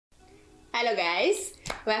Hello guys,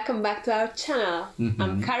 welcome back to our channel.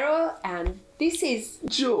 I'm Carol and this is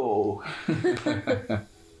Joe.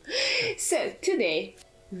 So today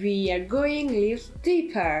we are going a little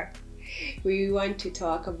deeper. We want to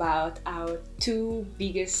talk about our two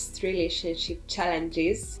biggest relationship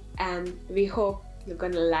challenges and we hope you're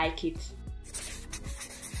gonna like it.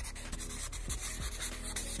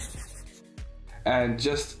 And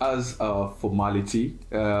just as a formality,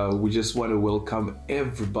 we just want to welcome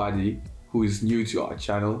everybody who is new to our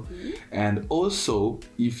channel. And also,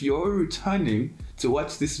 if you're returning to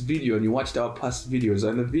watch this video and you watched our past videos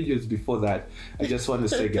and the videos before that, I just want to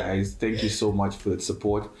say guys, thank you so much for the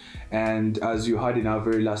support. And as you heard in our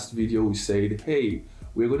very last video, we said, hey,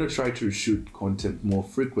 we're going to try to shoot content more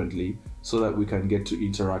frequently so that we can get to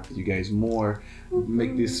interact with you guys more,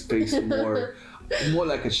 make this space more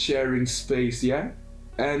like a sharing space, yeah?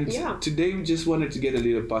 And today we just wanted to get a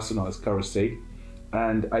little personal, as Carol said.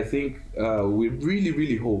 And I think we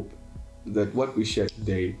really hope that what we share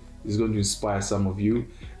today is going to inspire some of you.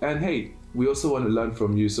 And hey, we also want to learn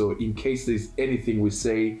from you. So in case there's anything we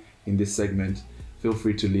say in this segment, feel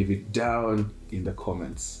free to leave it down in the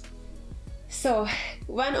comments. So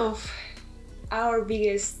one of our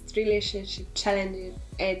biggest relationship challenges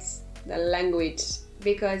is the language,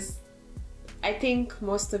 because I think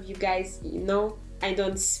most of you guys know I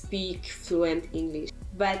don't speak fluent English,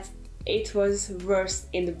 but it was worse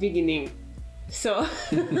in the beginning. So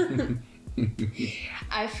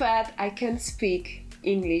I thought I can speak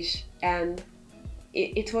English and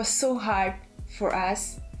it was so hard for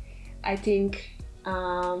us. I think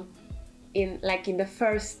in the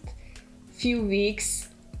first few weeks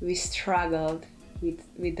we struggled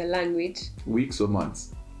with the language. Weeks or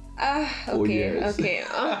months? Okay.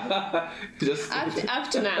 Just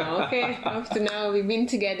up to now, okay. Up to now, we've been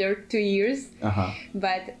together 2 years,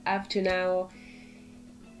 but up to now,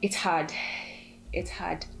 it's hard. It's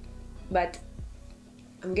hard, but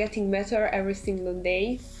I'm getting better every single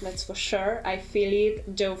day. That's for sure. I feel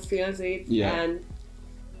it. Joe feels it, and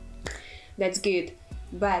that's good.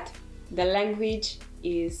 But the language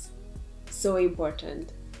is so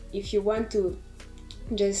important. If you want to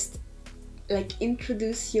just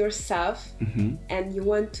introduce yourself and you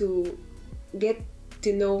want to get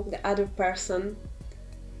to know the other person,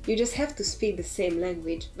 you just have to speak the same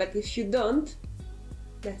language. But if you don't,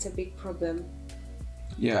 that's a big problem.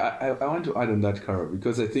 Yeah, I want to add on that, Carol,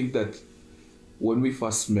 because I think that when we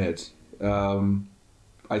first met,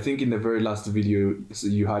 I think in the very last video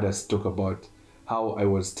you had us talk about how I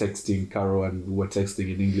was texting Carol and we were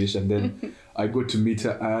texting in English, and then I go to meet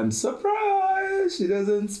her and surprise, she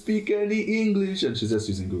doesn't speak any English and she's just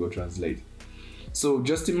using Google Translate. So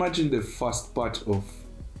just imagine the first part of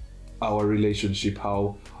our relationship,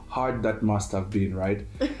 how hard that must have been, right?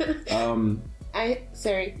 I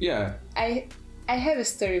have a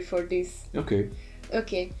story for this.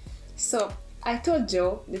 Okay, so I told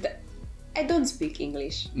Joe that I don't speak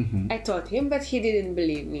English. I told him, but he didn't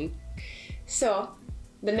believe me. So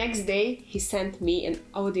the next day he sent me an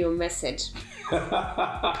audio message.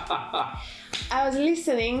 I was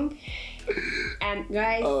listening and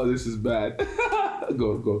guys... Oh, this is bad.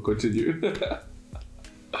 Go, continue.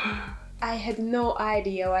 I had no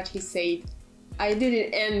idea what he said. I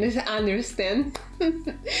didn't understand.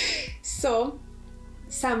 So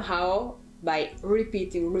somehow by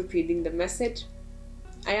repeating the message,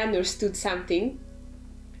 I understood something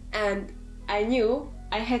and I knew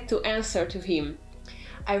I had to answer to him.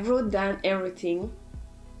 I wrote down everything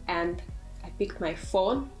and I picked my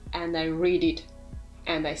phone and I read it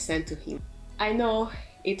and I sent to him. I know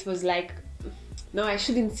it was no, I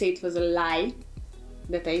shouldn't say it was a lie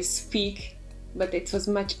that I speak, but it was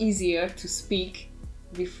much easier to speak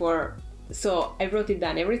before. So I wrote it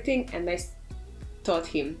down everything and I taught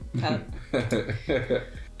him.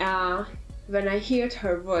 When I heard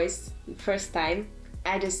her voice the first time,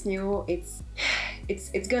 I just knew it's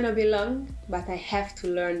gonna be long, but I have to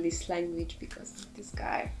learn this language because of this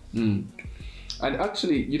guy. And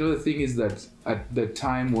actually, you know, the thing is that at the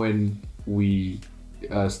time when we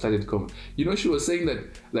started she was saying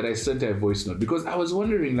that I sent her a voice note, because I was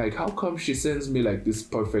wondering how come she sends me this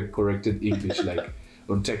perfect corrected English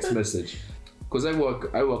on text message, because I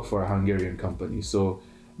work for a Hungarian company, so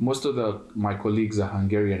most of my colleagues are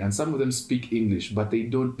Hungarian and some of them speak English, but they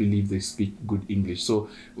don't believe they speak good English. So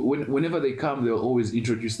whenever they come, they'll always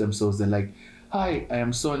introduce themselves. They're like, hi, I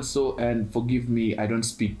am so and so, and forgive me, I don't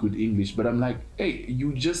speak good English. But I'm like, hey,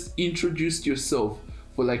 you just introduced yourself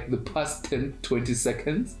for the past 10-20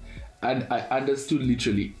 seconds and I understood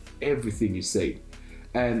literally everything you said.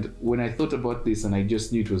 And when I thought about this and I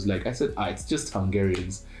just knew it was I said, it's just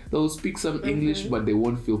Hungarians. they'll speak some English, but they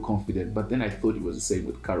won't feel confident. But then I thought it was the same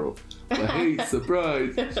with Carol. But hey,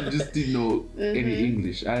 surprise, she just didn't know any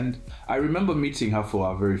English. And I remember meeting her for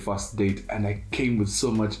our very first date, and I came with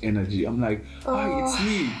so much energy. I'm like, hi, it's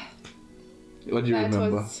me. What do you remember?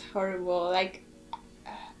 That was horrible. Like,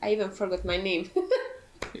 I even forgot my name.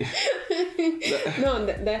 No,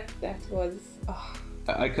 that was... Oh.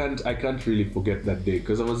 I can't really forget that day,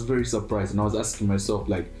 because I was very surprised, and I was asking myself,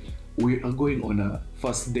 like, we are going on a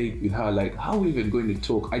first date with her, like, how are we even going to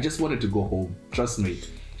talk? I just wanted to go home, trust me.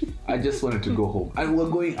 I just wanted to go home. And we were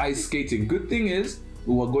going ice skating. Good thing is,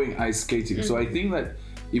 we were going ice skating. So I think that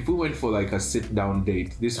if we went for like a sit down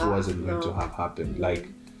date, this wasn't going to have happened. Like,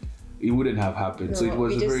 it wouldn't have happened. So it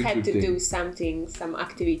was a very good thing. We just had to do something, some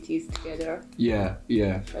activities together. Yeah.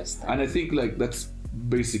 And I think like that's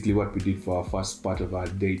basically what we did for our first part of our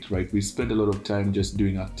date, right? We spent a lot of time just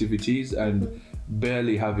doing activities and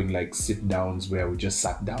barely having like sit downs where we just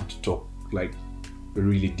sat down to talk like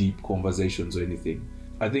really deep conversations or anything.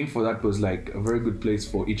 I think for that was like a very good place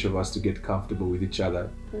for each of us to get comfortable with each other,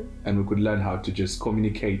 and we could learn how to just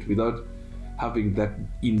communicate without having that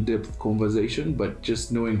in-depth conversation, but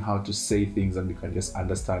just knowing how to say things, and we can just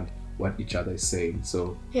understand what each other is saying.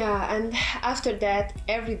 So yeah, and after that,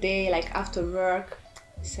 every day, like after work,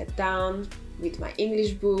 I sat down with my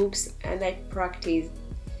English books and I practiced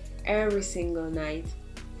every single night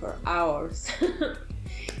for hours.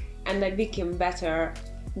 And I became better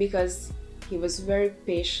because he was very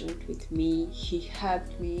patient with me. He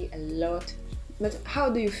helped me a lot. But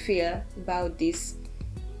how do you feel about this?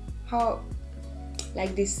 How,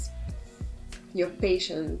 like this, your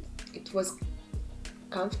patient, it was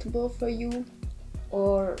comfortable for you,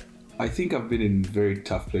 or? I think I've been in very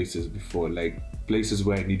tough places before, like places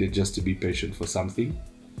where I needed just to be patient for something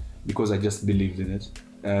because I just believed in it.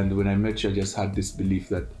 And when I met you, I just had this belief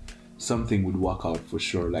that something would work out for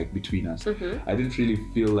sure, like between us. I didn't really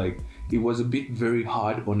feel like it was a bit very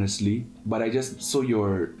hard, honestly, but I just saw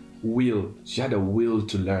your will. She had a will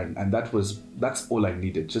to learn, and that's all I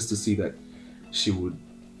needed, just to see that she would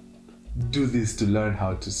do this to learn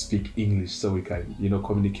how to speak English so we can,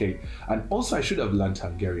 communicate. And also I should have learned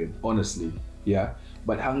Hungarian, honestly. Yeah.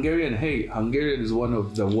 But Hungarian is one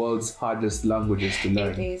of the world's hardest languages to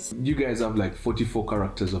learn. It is. You guys have like 44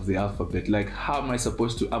 characters of the alphabet. Like, how am I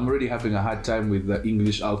supposed to? I'm already having a hard time with the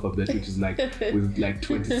English alphabet, which is like with like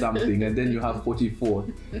 20 something, and then you have 44.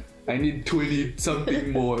 I need 20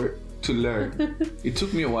 something more to learn. It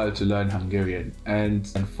took me a while to learn Hungarian. And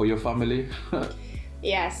for your family?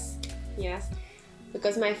 Yes,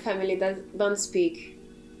 because my family don't speak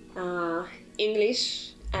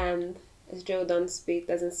English, and as Joe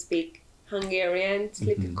doesn't speak Hungarian. It's a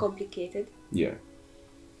little complicated. Yeah.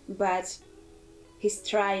 But he's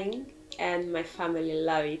trying, and my family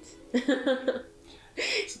love it.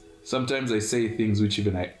 Sometimes I say things which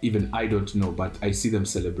even I don't know, but I see them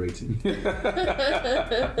celebrating.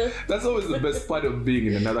 That's always the best part of being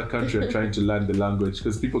in another country and trying to learn the language,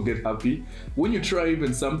 because people get happy when you try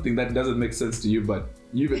even something that doesn't make sense to you, but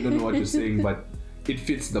you even don't know what you're saying, but it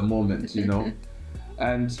fits the moment,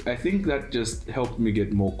 And I think that just helped me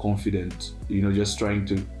get more confident, just trying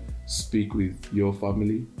to speak with your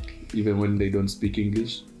family, even when they don't speak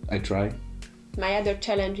English. I try. My other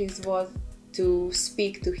challenges was to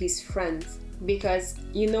speak to his friends, because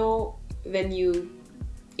when you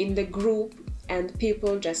in the group and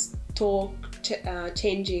people just talk,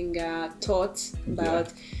 changing thoughts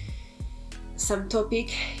about some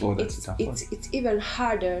topic, it's even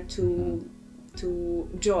harder to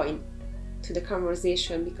join to the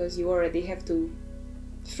conversation, because you already have to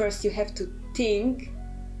think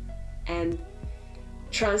and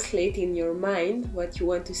translate in your mind what you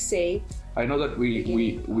want to say. I know that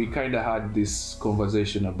we kind of had this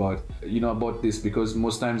conversation about this, because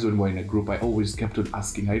most times when we're in a group, I always kept on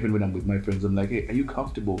asking her, even when I'm with my friends, I'm like, hey, are you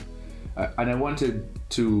comfortable? And I wanted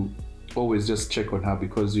to always just check on her,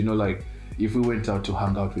 because like if we went out to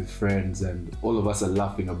hang out with friends and all of us are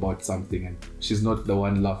laughing about something and she's not the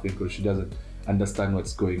one laughing because she doesn't understand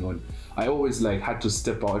what's going on, I always had to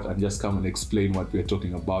step out and just come and explain what we're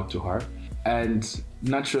talking about to her. And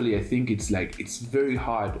naturally, I think it's very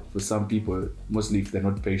hard for some people, mostly if they're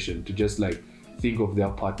not patient, to just think of their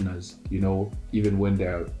partners, even when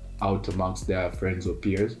they're out amongst their friends or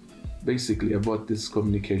peers. Basically, about this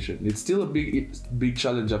communication, it's still a big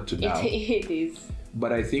challenge up to now. It is.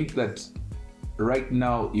 But I think that right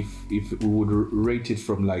now, if we would rate it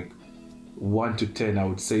from 1 to 10, I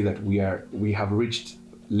would say that we have reached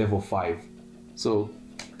level 5. So,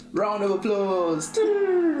 round of applause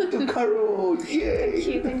to Carol!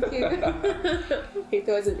 Yay! Thank you. It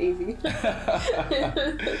wasn't easy.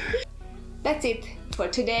 that's it for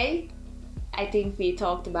today. I think we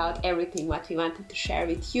talked about everything what we wanted to share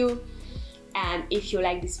with you. And if you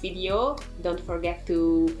like this video, don't forget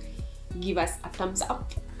to give us a thumbs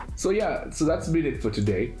up. So yeah, so that's been it for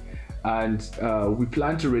today. And we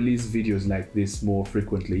plan to release videos like this more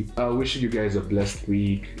frequently. Wishing you guys a blessed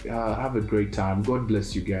week. Have a great time. God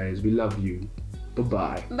bless you guys. We love you.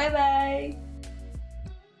 Bye-bye. Bye-bye.